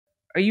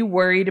are you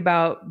worried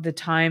about the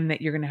time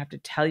that you're going to have to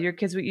tell your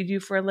kids what you do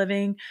for a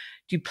living?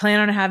 Do you plan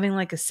on having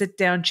like a sit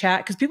down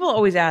chat? Because people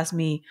always ask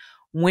me,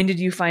 when did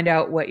you find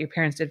out what your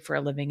parents did for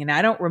a living? And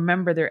I don't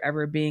remember there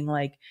ever being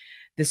like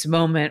this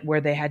moment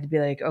where they had to be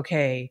like,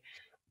 okay,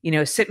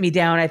 sit me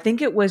down. I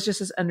think it was just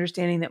this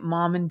understanding that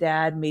mom and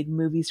dad made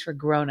movies for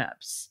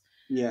grownups.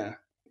 Yeah.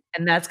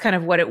 And that's kind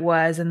of what it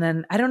was. And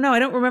then I don't know, I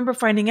don't remember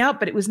finding out,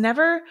 but it was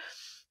never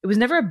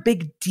a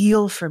big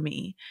deal for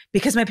me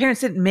because my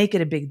parents didn't make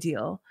it a big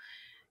deal,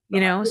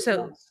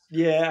 so.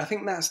 Yeah, I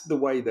think that's the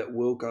way that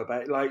we'll go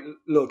about it. Like,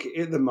 look,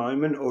 at the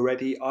moment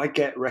already, I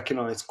get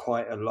recognized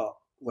quite a lot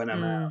when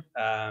I'm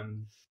out,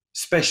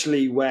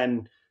 especially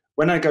when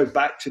I go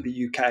back to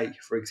the UK,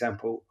 for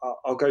example.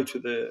 I'll go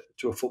to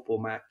a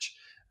football match,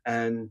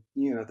 and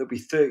there'll be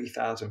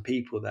 30,000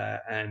 people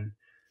there, and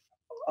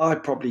I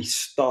probably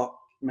stop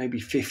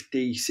maybe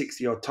 50,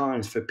 60 odd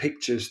times for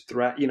pictures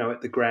throughout,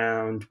 at the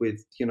ground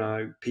with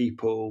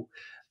people.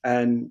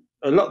 And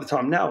a lot of the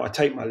time now, I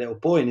take my little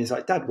boy, and he's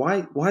like, "Dad,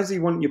 why does he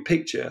want your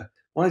picture?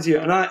 Why is he?"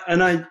 And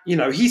I,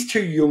 he's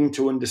too young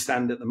to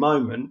understand at the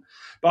moment,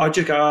 but I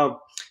just go, "Oh,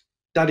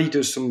 Daddy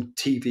does some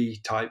TV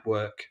type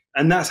work,"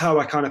 and that's how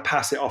I kind of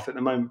pass it off at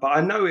the moment. But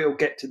I know it'll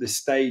get to the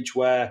stage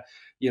where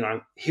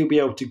he'll be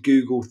able to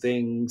Google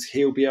things,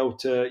 he'll be able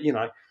to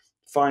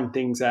find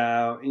things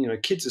out.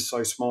 Kids are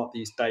so smart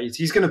these days.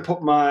 He's going to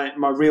put my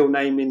real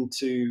name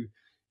into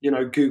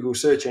Google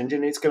search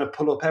engine. It's going to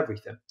pull up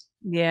everything.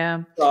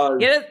 Yeah.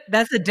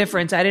 That's the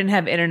difference. I didn't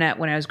have internet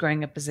when I was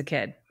growing up as a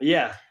kid.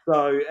 Yeah.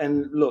 So,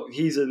 and look,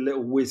 he's a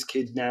little whiz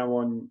kid now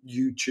on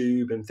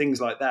YouTube and things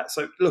like that.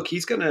 So look,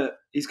 he's gonna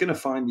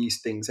find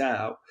these things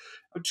out.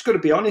 I've just got to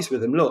be honest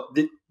with him. Look,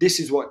 this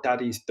is what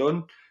Daddy's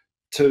done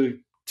to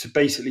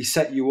basically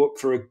set you up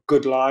for a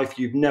good life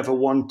you've never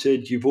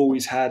wanted. You've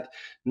always had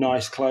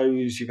nice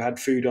clothes, you've had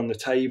food on the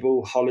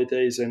table,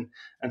 holidays and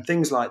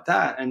things like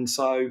that. And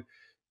so,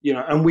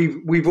 and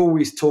we've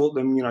always taught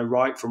them,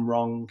 right from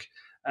wrong.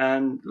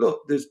 And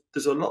look,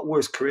 there's a lot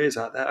worse careers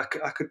out there.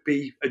 I could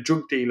be a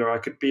drug dealer, I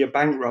could be a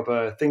bank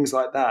robber, things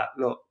like that.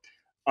 Look,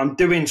 I'm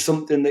doing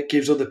something that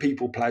gives other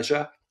people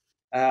pleasure.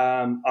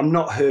 I'm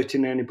not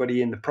hurting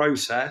anybody in the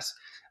process,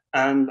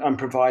 and I'm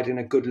providing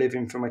a good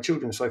living for my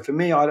children. So for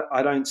me,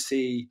 I don't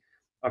see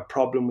a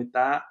problem with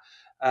that.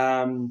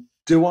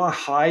 Do I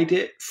hide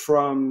it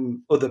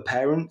from other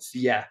parents?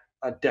 Yeah,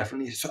 I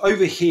definitely. So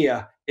over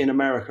here in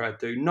America, I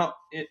do. Not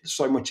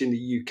so much in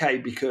the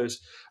UK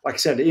because, like I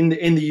said, in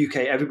the UK,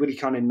 everybody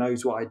kind of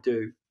knows what I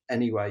do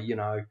anyway.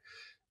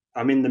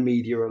 I'm in the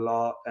media a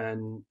lot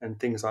and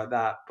things like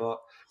that. But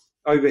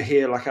over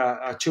here, like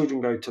our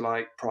children go to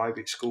like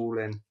private school,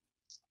 and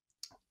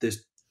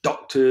there's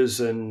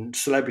doctors and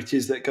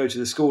celebrities that go to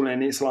the school,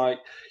 and it's like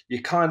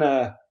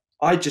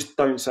I just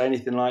don't say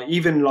anything. Like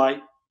even like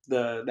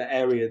the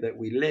area that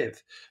we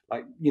live,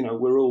 like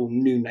we're all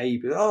new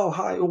neighbors. Oh,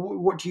 hi,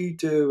 what do you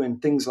do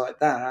and things like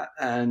that.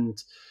 And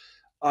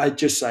I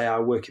just say I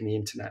work in the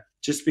internet,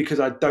 just because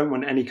I don't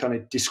want any kind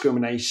of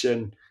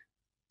discrimination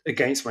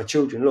against my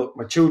children. Look,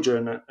 my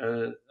children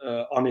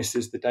are honest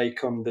as the day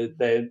come. They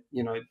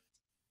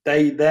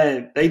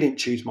didn't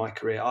choose my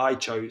career, I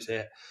chose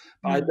it.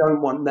 I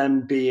don't want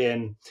them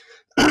being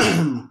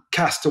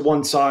cast to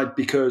one side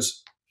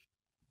because,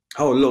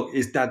 oh, look,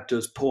 his dad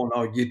does porn.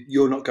 Oh,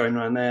 you're not going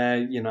around there,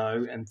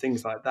 and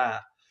things like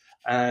that.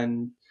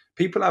 And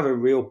people have a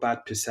real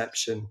bad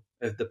perception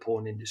of the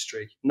porn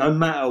industry, no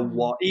matter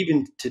what.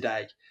 Even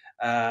today,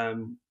 I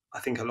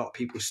think a lot of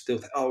people still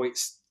think, oh,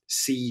 it's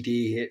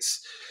seedy.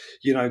 It's,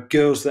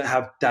 girls that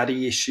have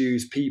daddy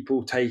issues,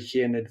 people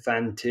taking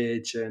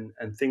advantage and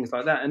things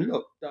like that. And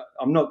look,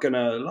 I'm not going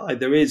to lie.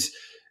 There is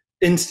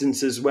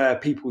instances where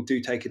people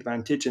do take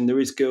advantage, and there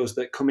is girls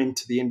that come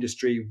into the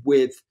industry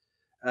with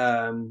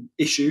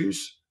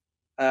issues.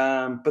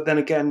 But then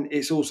again,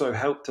 it's also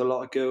helped a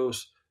lot of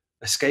girls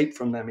escape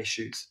from them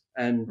issues.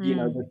 And,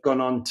 they've gone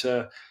on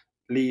to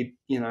lead,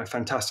 a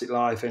fantastic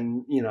life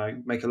and,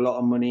 make a lot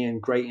of money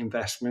and great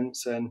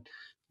investments. And,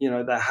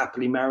 they're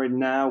happily married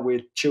now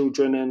with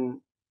children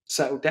and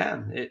settled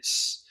down.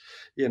 It's,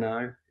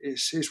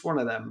 it's one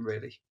of them,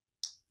 really.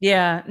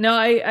 Yeah, no,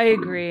 I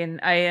agree. And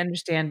I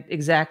understand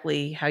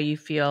exactly how you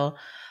feel.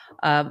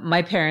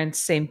 My parents,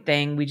 same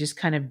thing. We just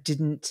kind of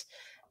didn't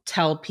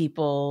tell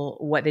people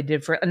what they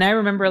did for, and I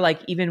remember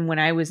like even when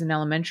I was in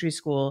elementary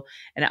school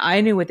and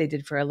I knew what they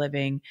did for a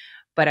living,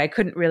 but I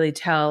couldn't really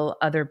tell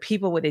other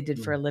people what they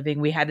did for a living.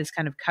 We had this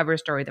kind of cover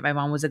story that my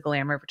mom was a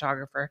glamour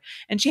photographer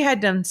and she had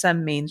done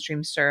some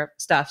mainstream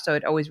stuff. So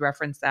I'd always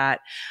reference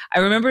that. I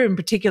remember in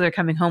particular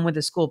coming home with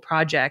a school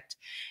project,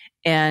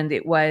 and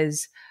it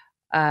was,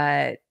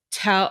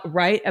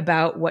 write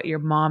about what your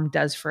mom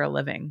does for a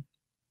living.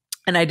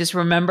 And I just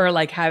remember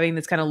like having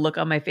this kind of look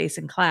on my face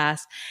in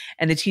class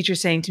and the teacher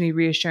saying to me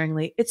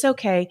reassuringly, it's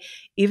okay.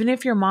 Even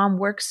if your mom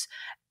works,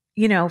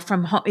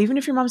 from home, even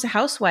if your mom's a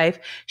housewife,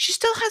 she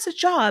still has a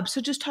job.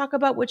 So just talk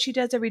about what she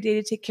does every day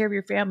to take care of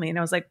your family. And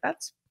I was like,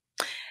 that's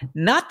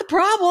not the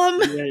problem.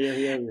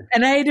 Yeah.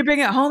 And I had to bring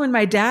it home, and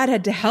my dad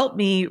had to help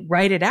me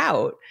write it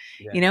out,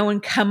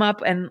 and come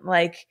up and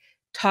like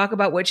talk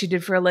about what she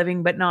did for a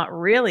living, but not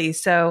really.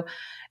 So,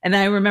 and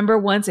I remember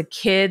once a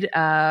kid,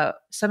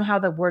 somehow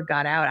the word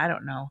got out, I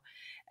don't know.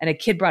 And a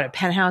kid brought a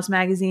Penthouse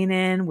magazine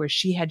in where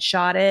she had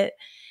shot it.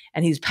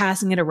 And he's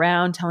passing it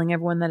around, telling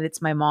everyone that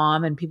it's my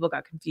mom. And people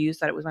got confused,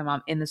 thought it was my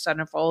mom in the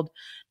centerfold,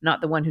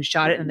 not the one who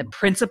shot it. And the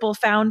principal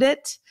found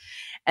it.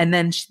 And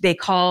then they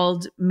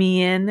called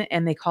me in,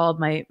 and they called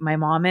my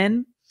mom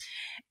in.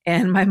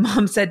 And my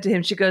mom said to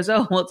him, she goes,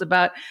 "Oh, well, it's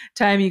about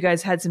time you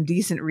guys had some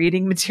decent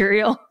reading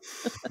material."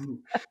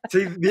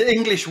 See, the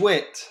English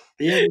wit.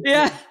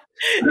 Yeah,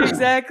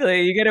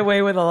 exactly. You get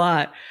away with a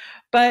lot.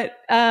 But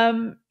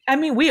I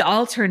mean, we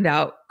all turned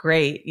out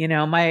great. You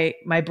know, my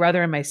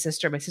brother and my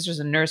sister's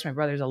a nurse, my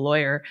brother's a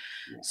lawyer.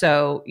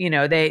 So, you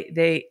know,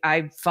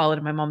 I followed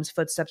in my mom's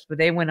footsteps, but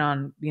they went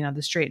on, you know,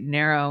 the straight and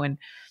narrow. And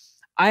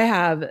I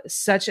have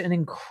such an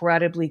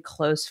incredibly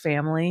close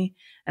family,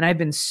 and I've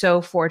been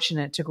so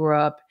fortunate to grow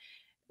up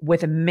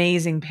with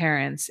amazing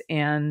parents.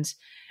 And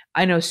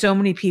I know so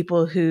many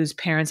people whose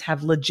parents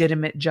have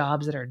legitimate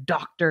jobs that are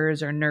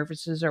doctors or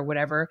nurses or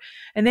whatever,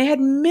 and they had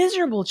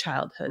miserable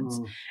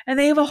childhoods and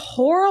they have a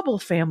horrible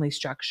family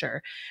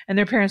structure, and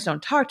their parents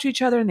don't talk to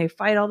each other and they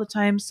fight all the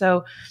time.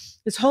 So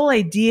this whole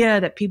idea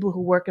that people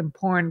who work in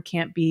porn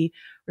can't be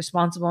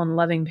responsible and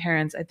loving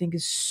parents, I think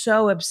is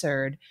so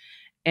absurd.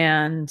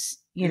 And,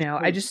 you know,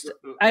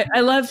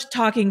 I love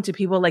talking to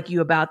people like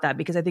you about that,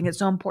 because I think it's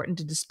so important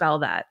to dispel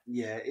that.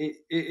 Yeah, it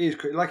is.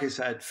 Like I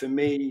said, for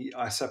me,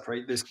 I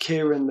separate. There's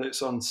Keiran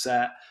that's on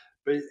set,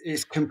 but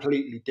it's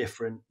completely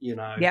different. You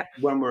know, Yep.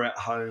 when we're at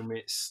home,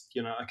 it's,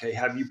 you know, okay,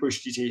 have you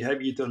brushed your teeth?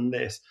 Have you done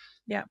this?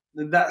 Yeah.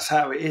 That's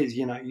how it is.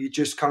 You know, you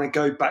just kind of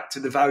go back to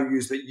the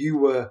values that you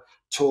were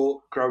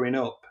taught growing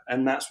up.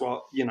 And that's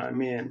what, you know,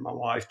 me and my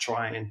wife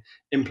try and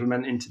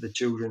implement into the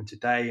children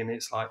today. And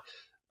it's like,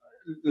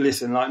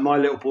 listen, like my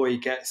little boy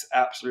gets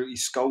absolutely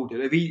scolded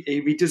if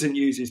he doesn't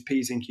use his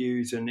P's and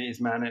Q's and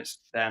his manners.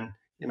 Then,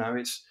 you know,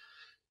 it's,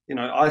 you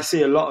know, I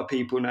see a lot of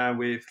people now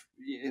with,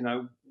 you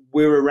know,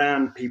 we're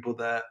around people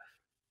that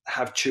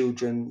have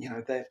children. You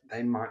know,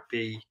 they might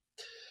be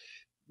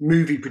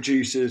movie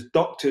producers,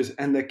 doctors,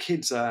 and their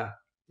kids are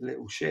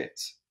little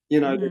shits. You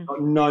know, they've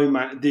got no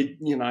man.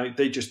 You know,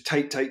 they just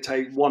take,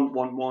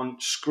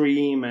 want,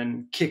 scream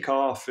and kick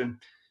off. And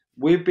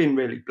we've been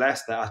really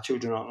blessed that our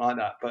children aren't like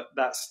that. But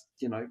that's,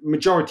 you know,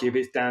 majority of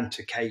it's down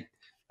to Kate,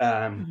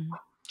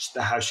 just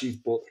how she's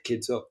brought the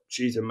kids up.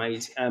 She's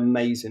amazing,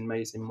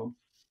 amazing mum.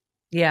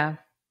 Yeah.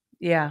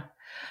 Yeah.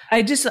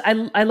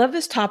 I love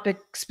this topic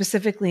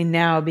specifically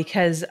now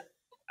because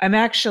I'm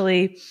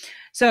actually,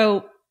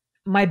 so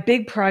my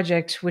big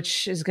project,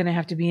 which is going to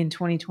have to be in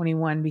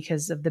 2021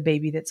 because of the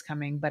baby that's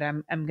coming, but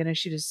I'm going to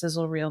shoot a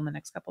sizzle reel in the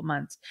next couple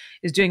months,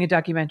 is doing a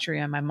documentary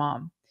on my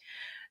mom.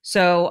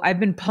 So I've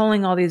been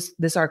pulling all this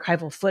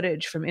archival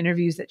footage from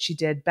interviews that she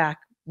did back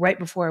right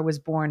before I was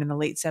born in the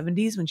late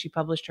 70s when she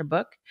published her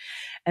book.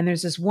 And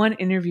there's this one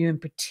interview in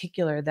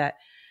particular that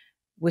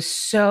was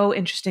so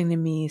interesting to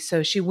me.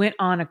 So she went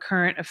on a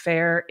current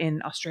affair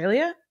in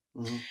Australia.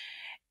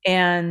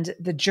 And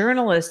the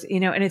journalist, you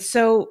know, and it's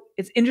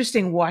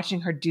interesting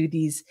watching her do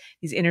these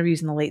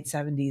interviews in the late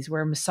 70s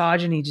where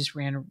misogyny just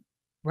ran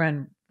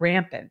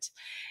rampant.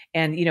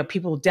 And, you know,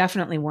 people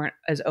definitely weren't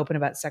as open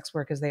about sex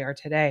work as they are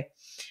today.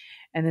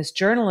 And this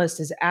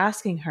journalist is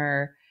asking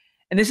her,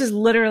 and this is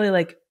literally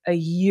like a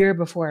year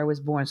before I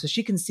was born. So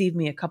she conceived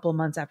me a couple of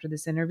months after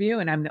this interview,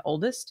 and I'm the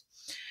oldest.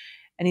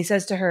 And he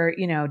says to her,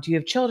 you know, "Do you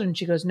have children?"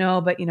 She goes,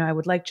 "No, but, you know, I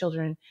would like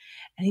children."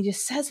 And he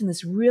just says in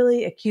this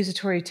really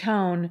accusatory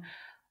tone,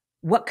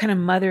 "What kind of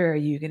mother are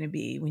you going to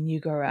be when you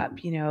grow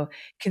up? You know,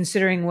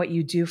 considering what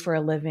you do for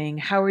a living,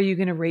 how are you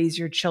going to raise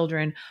your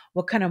children?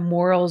 What kind of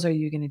morals are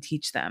you going to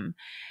teach them?"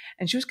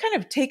 And she was kind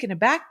of taken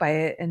aback by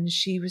it. And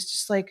she was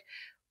just like,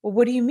 "Well,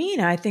 what do you mean?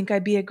 I think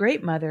I'd be a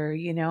great mother.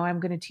 You know, I'm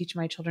going to teach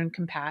my children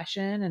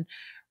compassion and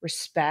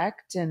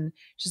respect." And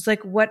she's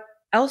like, "What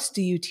else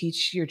do you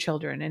teach your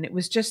children?" And it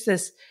was just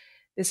this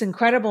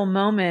incredible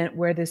moment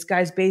where this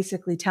guy's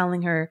basically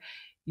telling her,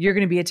 "You're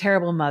going to be a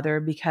terrible mother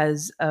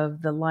because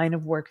of the line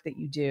of work that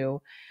you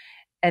do."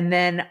 And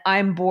then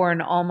I'm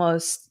born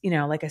almost, you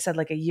know, like I said,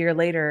 like a year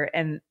later,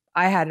 and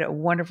I had a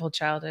wonderful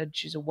childhood.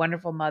 She's a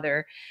wonderful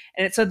mother.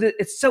 And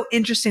it's so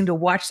interesting to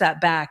watch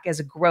that back as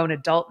a grown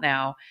adult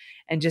now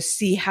and just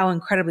see how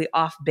incredibly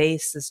off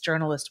base this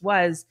journalist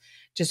was,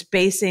 just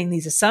basing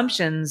these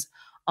assumptions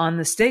on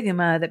the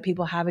stigma that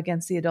people have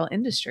against the adult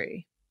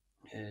industry.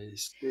 It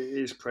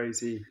is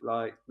crazy.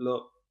 Like,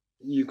 look,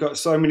 you've got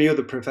so many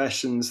other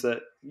professions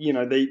that, you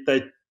know,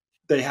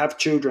 they have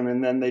children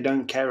and then they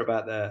don't care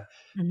about their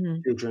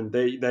children.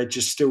 They're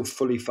just still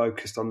fully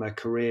focused on their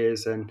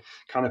careers and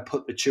kind of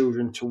put the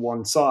children to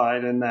one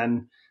side. And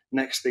then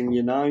next thing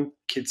you know,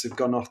 kids have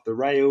gone off the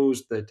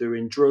rails. They're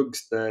doing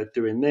drugs. They're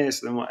doing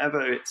this and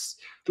whatever. It's,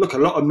 look, a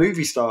lot of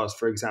movie stars,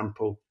 for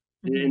example,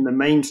 in the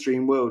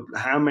mainstream world,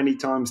 how many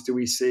times do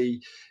we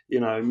see,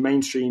 you know,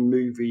 mainstream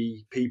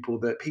movie people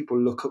that people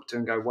look up to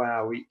and go,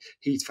 "Wow,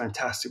 he's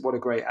fantastic. What a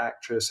great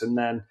actress." And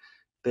then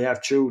they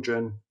have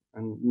children.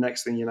 And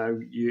next thing you know,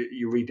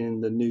 you're reading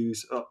in the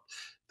news, "Oh,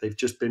 they've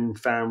just been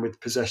found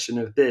with possession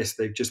of this,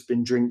 they've just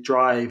been drink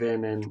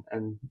driving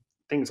and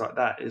things like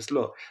that. Is,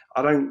 look,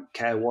 I don't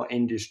care what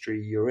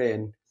industry you're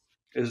in,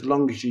 as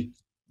long as you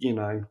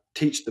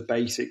teach the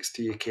basics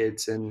to your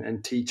kids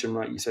and teach them,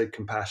 like you said,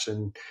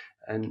 compassion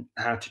and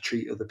how to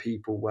treat other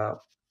people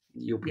well,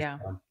 you'll be Yeah.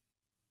 fine.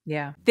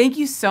 Yeah. Thank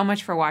you so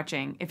much for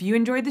watching. If you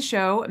enjoyed the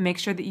show, make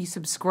sure that you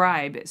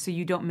subscribe so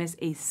you don't miss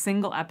a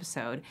single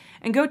episode.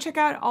 And go check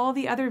out all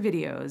the other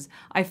videos.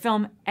 I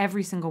film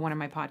every single one of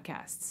my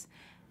podcasts.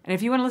 And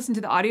if you want to listen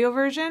to the audio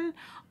version,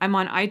 I'm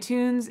on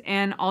iTunes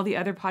and all the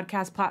other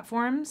podcast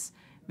platforms.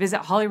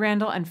 Visit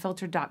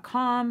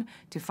hollyrandallunfiltered.com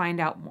to find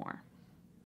out more.